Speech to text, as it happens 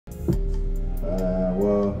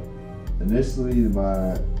Initially,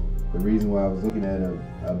 the reason why I was looking at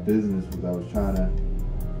a business was I was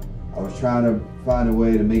trying to find a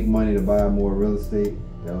way to make money to buy more real estate.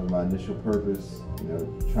 That was my initial purpose. You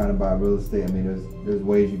know, trying to buy real estate. I mean, there's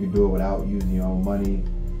ways you can do it without using your own money.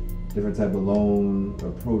 Different type of loan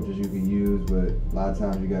approaches you can use, but a lot of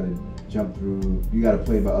times you got to jump through. You got to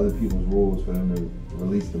play by other people's rules for them to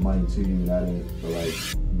release the money to you. Not for like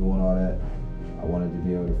doing all that. I wanted to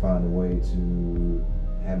be able to find a way to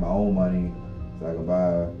have my own money so I could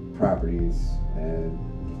buy properties and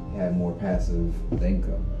have more passive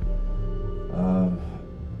income.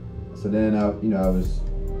 So then I was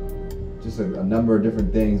just a number of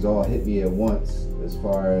different things all hit me at once. As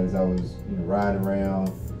far as I was riding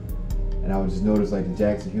around, and I would just notice like the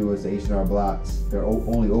Jackson Hewitts, the H&R Blocks, they're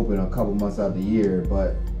only open a couple months out of the year,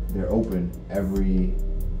 but they're open every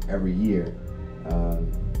year.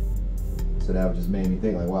 So that just made me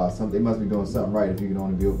think like, wow, they must be doing something right if you can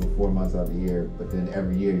only be open 4 months out of the year, but then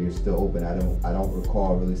every year you're still open. I don't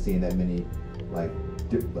recall really seeing that many like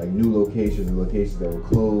new locations or locations that were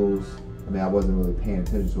closed. I mean, I wasn't really paying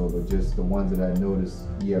attention to it, but just the ones that I noticed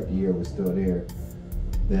year after year were still there.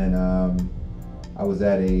 Then I was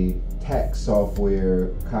at a tax software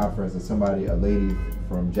conference, and a lady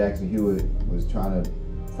from Jackson Hewitt was trying to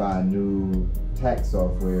find new tax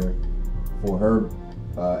software for her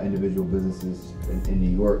individual businesses in New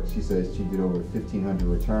York. She said she did over 1,500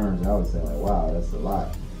 returns, and I was saying like, wow, that's a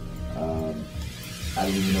lot. I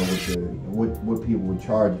didn't even know what people would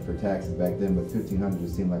charge for taxes back then, but 1,500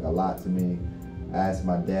 just seemed like a lot to me. I asked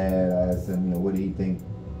my dad, I asked him, what did he think?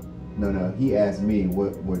 No, he asked me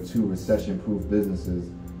what were 2 recession-proof businesses.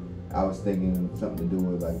 I was thinking something to do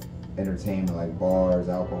with like entertainment, like bars,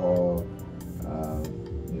 alcohol,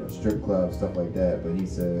 strip clubs, stuff like that. But he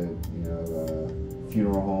said,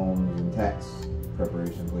 funeral homes and tax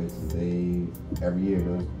preparation places, every year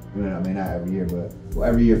those, not every year, but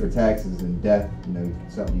every year for taxes and death,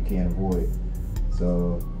 something you can't avoid.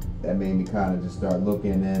 So that made me kind of just start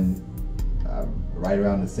looking, and right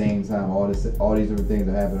around the same time, all these different things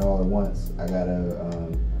are happening all at once. I got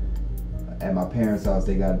at my parents' house,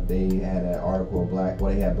 they had an article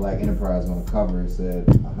they had Black Enterprise on the cover. It said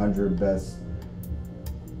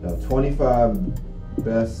 25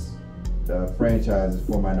 best franchises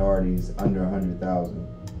for minorities under 100,000.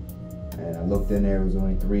 And I looked in there, it was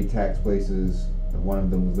only 3 tax places. One of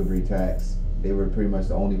them was Liberty Tax. They were pretty much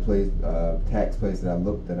the only tax place that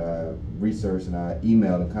I researched, and I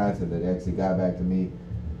emailed and contacted that actually got back to me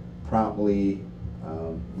promptly.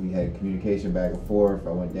 We had communication back and forth.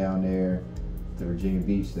 I went down there to Virginia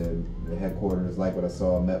Beach, the headquarters, like what I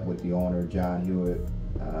saw. I met with the owner, John Hewitt,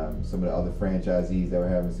 some of the other franchisees that were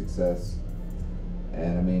having success.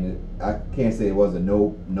 And I mean, I can't say it was a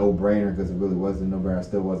no-brainer, because it really wasn't a no-brainer. I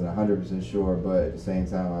still wasn't 100% sure, but at the same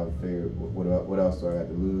time, I figured, what else do I have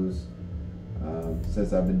to lose?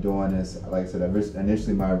 Since I've been doing this, like I said,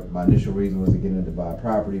 initially my initial reason was to get into buy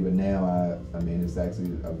property, but now I mean, it's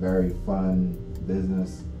actually a very fun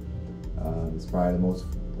business. It's probably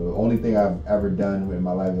the only thing I've ever done in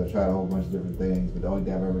my life is I tried a whole bunch of different things, but the only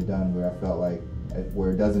thing I've ever done where I felt like,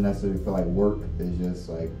 where it doesn't necessarily feel like work, is just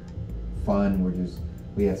like fun.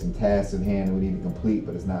 We have some tasks in hand that we need to complete,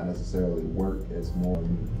 but it's not necessarily work. It's more,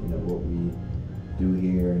 what we do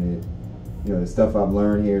here, and the stuff I've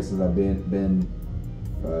learned here since I've been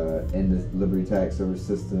in the Liberty Tax Service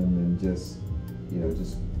system, and just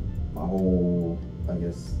my whole, I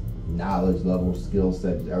guess, knowledge level, skill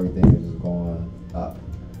set, everything is just going up.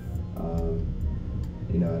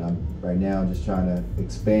 And I'm right now just trying to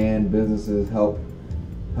expand businesses, help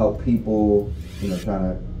people, trying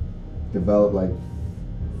to develop like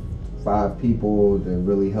 5 people to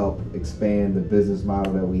really help expand the business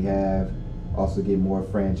model that we have. Also get more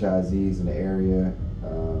franchisees in the area.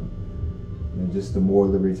 And just the more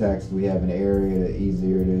Liberty Tax we have in the area, the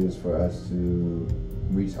easier it is for us to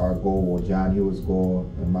reach our goal, John Hewitt's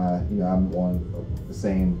goal, and I'm on the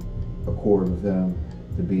same accord with him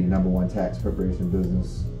to be the #1 tax preparation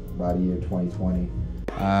business by the year 2020.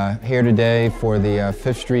 Here today for the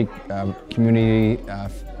 5th Street Community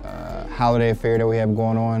Holiday Fair that we have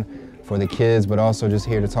going on for the kids, but also just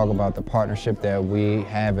here to talk about the partnership that we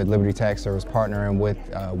have at Liberty Tax Service, partnering with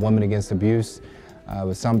Women Against Abuse.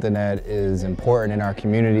 It's something that is important in our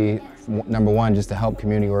community. #1, just to help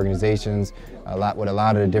community organizations with a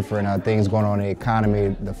lot of the different things going on in the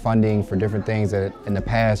economy. The funding for different things that in the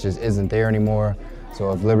past just isn't there anymore.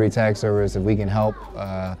 So if Liberty Tax Service, if we can help,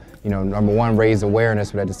 #1, raise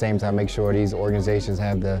awareness, but at the same time make sure these organizations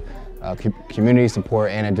have the community support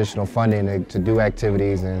and additional funding to do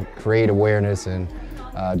activities and create awareness and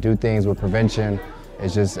do things with prevention.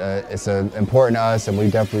 it's just it's important to us, and we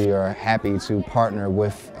definitely are happy to partner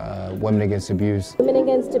with Women Against Abuse. Women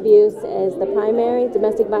Against Abuse is the primary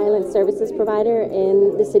domestic violence services provider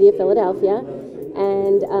in the city of Philadelphia,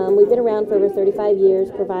 and we've been around for over 35 years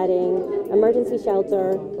providing emergency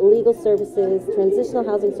shelter, legal services, transitional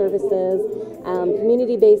housing services,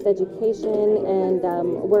 community-based education, and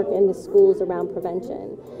work in the schools around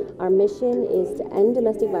prevention. Our mission is to end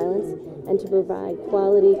domestic violence and to provide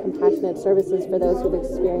quality, compassionate services for those who've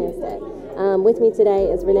experienced it. With me today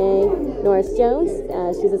is Renee Norris-Jones.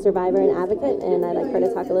 She's a survivor and advocate, and I'd like her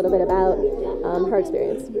to talk a little bit about her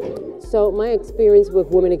experience. So my experience with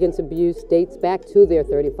Women Against Abuse dates back to their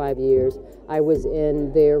 35 years. I was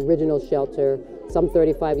in their original shelter some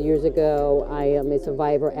 35 years ago. I am a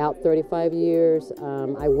survivor out 35 years.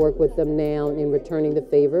 I work with them now in returning the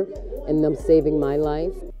favor and them saving my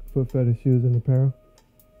life. Foot Fetish Shoes and Apparel.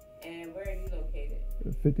 And where are you located?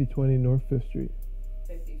 5020 North 5th Street.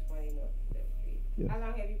 5020 North 5th Street. Yes. How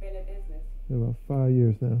long have you been in business? About 5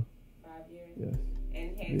 years now. 5 years? Yes.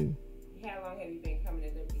 And how long have you been coming to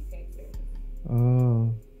Liberty Tech Service?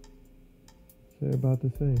 Say about the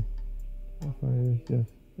same. About 5 years, yes.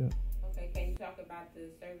 Yeah. Okay, can you talk about the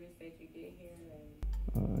service that you get here?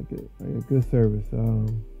 I get good service.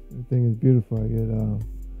 Everything is beautiful. I get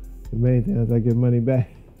the main thing is I get money back.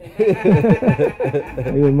 I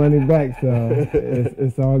get money back, so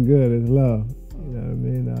it's all good. It's love. You know what I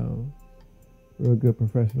mean? Real good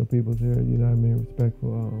professional people here. You know what I mean?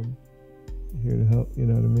 Respectful. Here to help. You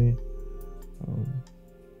know what I mean?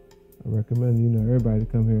 I recommend everybody to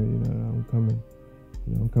come here.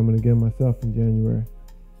 I'm coming again myself in January.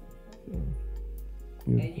 So,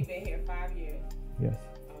 and you've been here 5 years. Yes.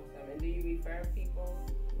 Awesome. And do you refer people?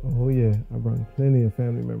 Oh yeah, I brought plenty of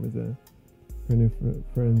family members in, plenty of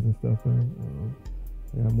friends and stuff in.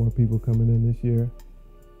 I got more people coming in this year.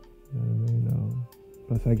 You know what I mean?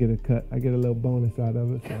 Plus I get a cut. I get a little bonus out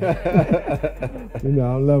of it. So,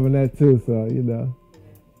 I'm loving that too. So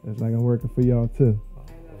it's like I'm working for y'all too.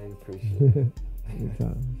 I appreciate it.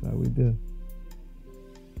 Anytime. That's how we do.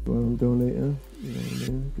 Well, I'm donating. You know what I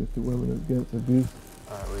mean? Get the Women Against Abuse.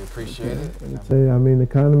 All right, we appreciate it. And say, the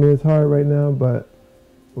economy is hard right now, but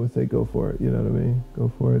I would say go for it. You know what I mean? Go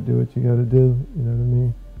for it. Do what you got to do. You know what I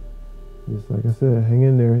mean? Just like I said, hang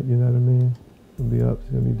in there. You know what I mean? It's gonna be ups,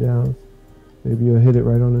 it's gonna be downs. Maybe you'll hit it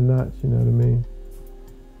right on the notch. You know what I mean?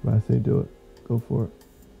 But I say do it. Go for it.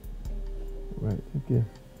 Right. Take care.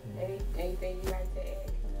 Anything you like to add?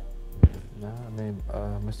 No,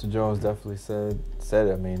 Mr. Jones definitely said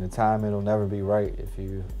it. The timing will never be right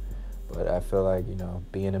but I feel like,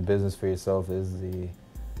 being in business for yourself is the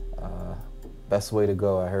best way to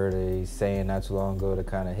go. I heard a saying not too long ago that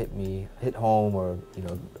kind of hit home or,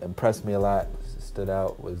 impressed me a lot, stood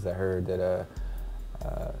out, was I heard that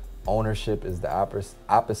ownership is the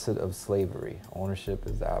opposite of slavery. Ownership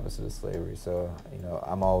is the opposite of slavery. So,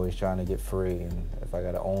 I'm always trying to get free, and if I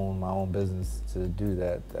got to own my own business to do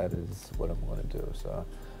that, that is what I'm going to do. So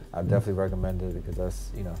I definitely recommend it because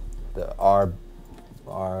that's,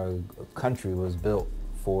 our country was built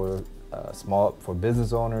for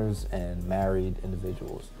business owners and married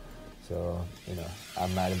individuals. So,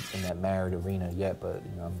 I'm not in that married arena yet, but,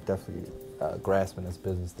 I'm definitely grasping this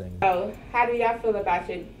business thing. So, how do y'all feel about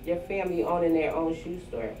your family owning their own shoe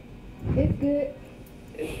store? It's good.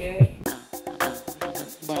 It's good?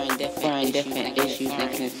 Exploring different issues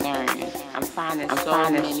and concerns. I'm finding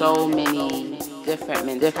so many different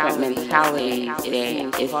mentalities that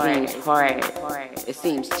it seems hard. It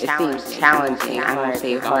seems challenging. I don't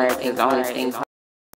say hard because the only thing